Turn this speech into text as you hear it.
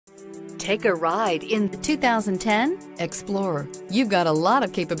Take a ride in the 2010 Explorer. You've got a lot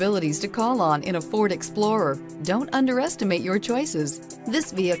of capabilities to call on in a Ford Explorer. Don't underestimate your choices.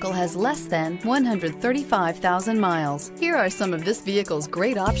 This vehicle has less than 135,000 miles. Here are some of this vehicle's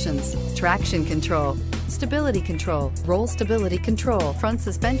great options: traction control, stability control, roll stability control, front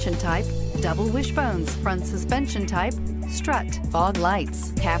suspension type, double wishbones, front suspension type, strut, fog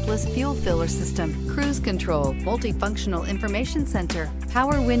lights, capless fuel filler system, cruise control, multifunctional information center,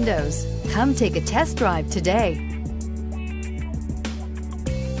 power windows. Come take a test drive today.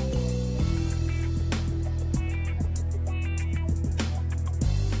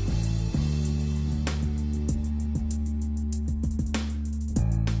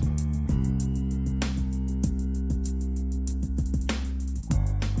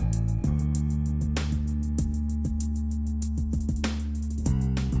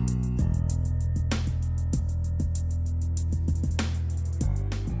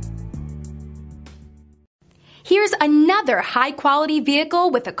 Here's another high-quality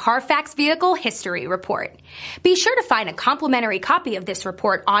vehicle with a Carfax Vehicle History Report. Be sure to find a complimentary copy of this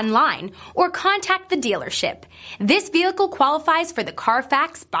report online or contact the dealership. This vehicle qualifies for the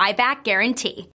Carfax Buyback Guarantee.